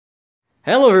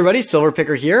Hello everybody, Silver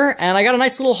Picker here, and I got a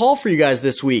nice little haul for you guys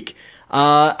this week.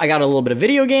 I got a little bit of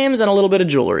video games and a little bit of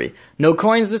jewelry. No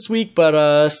coins this week,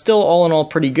 but still all in all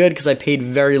pretty good because I paid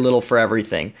very little for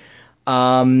everything.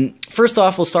 First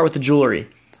off, we'll start with the jewelry.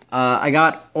 I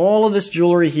got all of this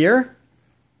jewelry here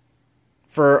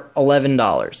for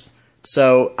 $11.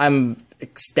 So I'm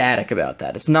ecstatic about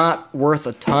that. It's not worth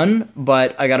a ton,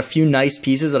 but I got a few nice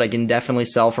pieces that I can definitely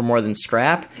sell for more than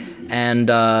scrap,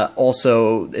 and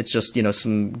also it's just, you know,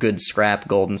 some good scrap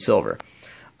gold and silver.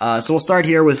 So we'll start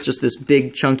here with just this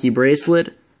big chunky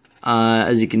bracelet.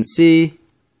 As you can see,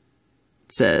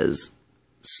 it says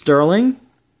sterling.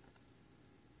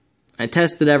 I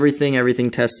tested everything. Everything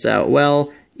tests out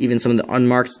well, even some of the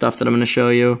unmarked stuff that I'm going to show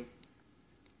you.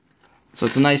 So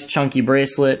it's a nice chunky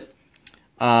bracelet.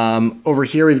 Over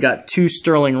here we've got two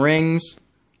sterling rings.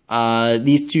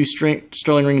 These two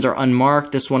sterling rings are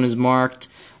unmarked. This one is marked.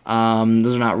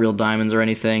 Those are not real diamonds or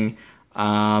anything.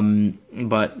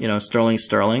 But, you know,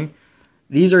 sterling.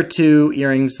 These are two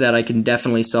earrings that I can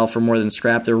definitely sell for more than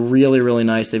scrap. They're really, really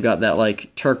nice. They've got that,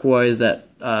 like, turquoise, that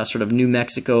sort of New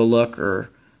Mexico look, or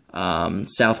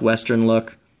southwestern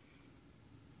look.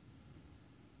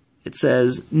 It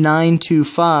says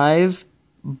 925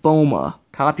 BOMA.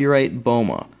 Copyright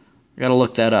BOMA. I gotta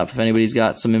look that up. If anybody's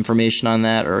got some information on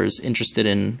that or is interested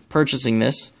in purchasing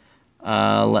this,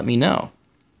 let me know.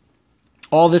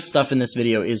 All this stuff in this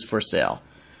video is for sale.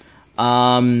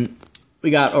 We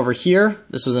got over here,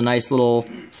 this was a nice little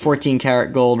 14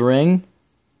 karat gold ring.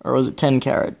 Or was it 10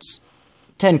 carats?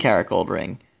 10 karat gold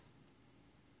ring.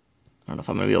 I don't know if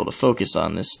I'm going to be able to focus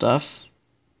on this stuff.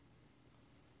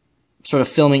 I'm sort of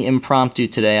filming impromptu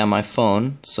today on my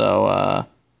phone, so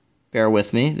bear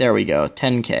with me. There we go,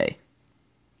 10K.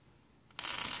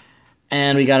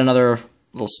 And we got another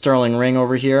little sterling ring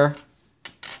over here.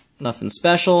 Nothing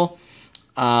special.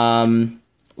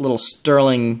 Little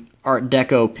sterling Art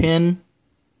Deco pin.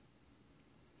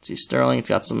 See, sterling, it's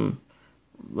got some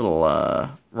little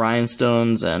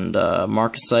rhinestones and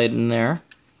marcasite in there.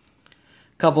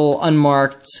 Couple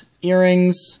unmarked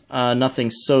earrings,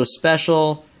 nothing so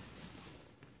special.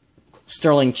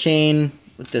 Sterling chain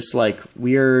with this like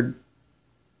weird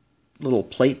little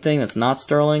plate thing that's not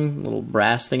sterling, little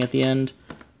brass thing at the end.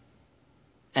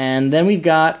 And then we've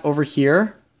got over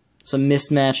here some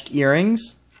mismatched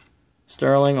earrings.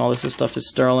 Sterling, all this stuff is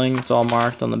sterling. It's all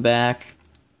marked on the back.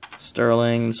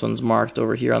 Sterling, this one's marked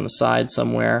over here on the side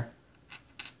somewhere.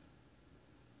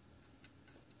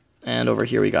 And over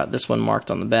here we got this one marked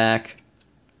on the back.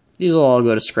 These will all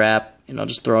go to scrap. You know,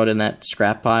 just throw it in that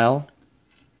scrap pile.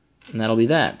 And that'll be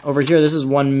that. Over here, this is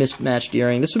one mismatched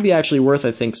earring. This would be actually worth,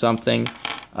 I think, something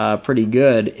pretty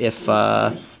good if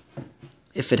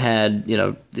it had, you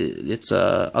know, its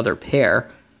other pair.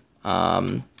 It's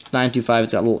 925.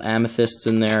 It's got little amethysts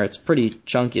in there. It's pretty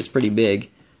chunky. It's pretty big,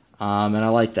 and I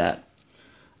like that.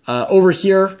 Over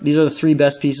here, these are the three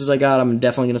best pieces I got. I'm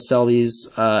definitely going to sell these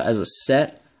as a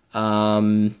set.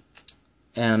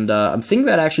 And I'm thinking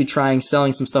about actually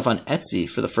selling some stuff on Etsy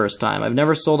for the first time. I've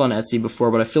never sold on Etsy before,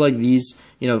 but I feel like these,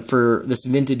 you know, for this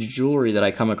vintage jewelry that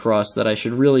I come across, that I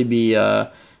should really be,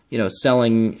 you know,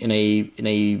 selling in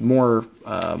a more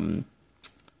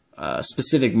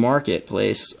specific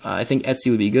marketplace. I think Etsy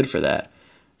would be good for that.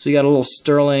 So you got a little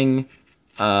sterling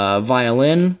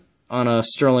violin on a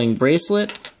sterling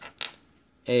bracelet,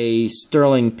 a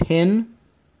sterling pin.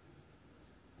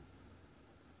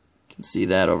 You can see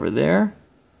that over there.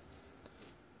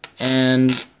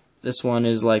 And this one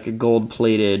is like a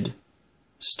gold-plated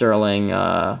sterling,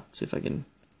 let's see if I can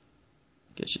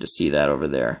get you to see that over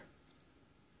there.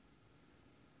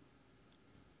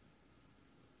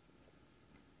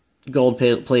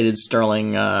 Gold-plated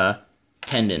sterling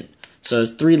pendant. So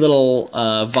three little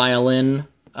violin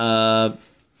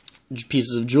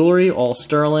pieces of jewelry, all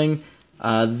sterling.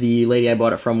 The lady I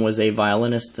bought it from was a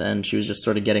violinist, and she was just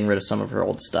sort of getting rid of some of her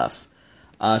old stuff.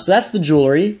 So that's the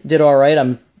jewelry. Did all right.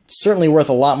 I'm certainly worth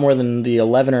a lot more than the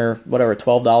 $11 or whatever,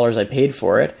 $12 I paid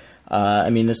for it. I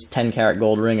mean, this 10 karat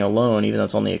gold ring alone, even though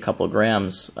it's only a couple of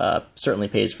grams, certainly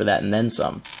pays for that and then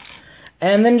some.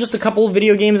 And then just a couple of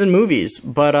video games and movies,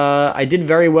 but I did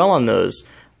very well on those.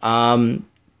 I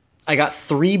got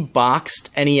 3 boxed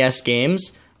NES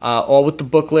games, all with the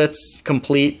booklets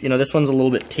complete. You know, this one's a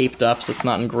little bit taped up, so it's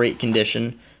not in great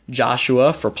condition.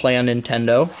 Joshua for Play on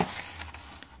Nintendo.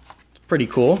 It's pretty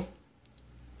cool.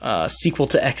 Sequel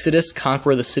to Exodus,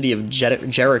 Conquer the City of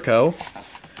Jericho.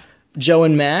 Joe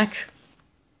and Mac,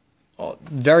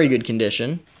 very good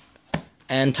condition.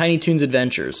 And Tiny Toons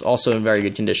Adventures, also in very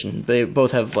good condition. They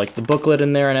both have like the booklet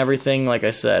in there and everything, like I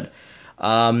said.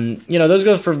 Those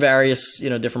go for various,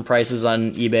 different prices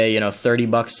on eBay,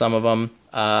 $30 some of them.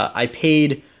 I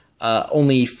paid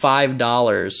only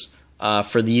 $5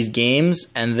 for these games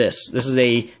and this. This is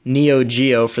a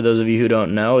NeoGeo, for those of you who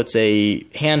don't know. It's a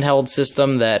handheld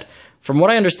system that, from what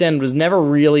I understand, was never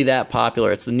really that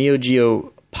popular. It's the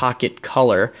NeoGeo Pocket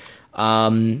Color.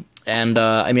 I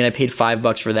paid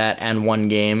 $5 for that and one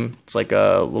game. It's like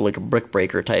a brick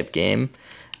breaker type game.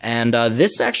 And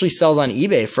this actually sells on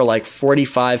eBay for like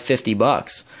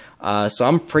 $45-50. So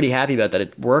I'm pretty happy about that.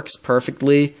 It works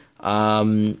perfectly.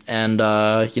 10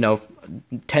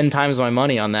 times my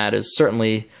money on that is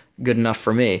certainly good enough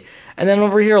for me. And then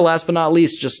over here, last but not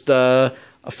least, just a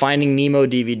Finding Nemo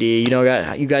DVD.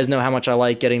 You guys know how much I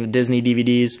like getting the Disney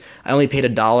DVDs. I only paid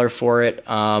 $1 for it.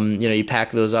 You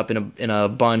pack those up in a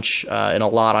bunch, in a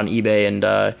lot on eBay,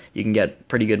 and you can get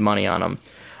pretty good money on them.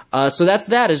 So that's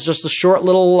that. It's just a short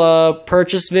little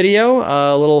purchase video,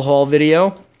 a little haul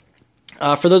video.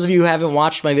 For those of you who haven't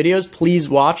watched my videos, please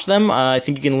watch them. I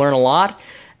think you can learn a lot,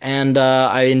 and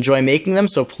I enjoy making them,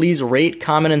 so please rate,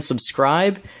 comment, and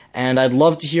subscribe, and I'd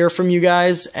love to hear from you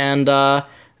guys, and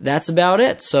that's about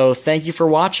it. So thank you for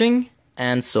watching,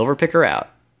 and Silver Picker out.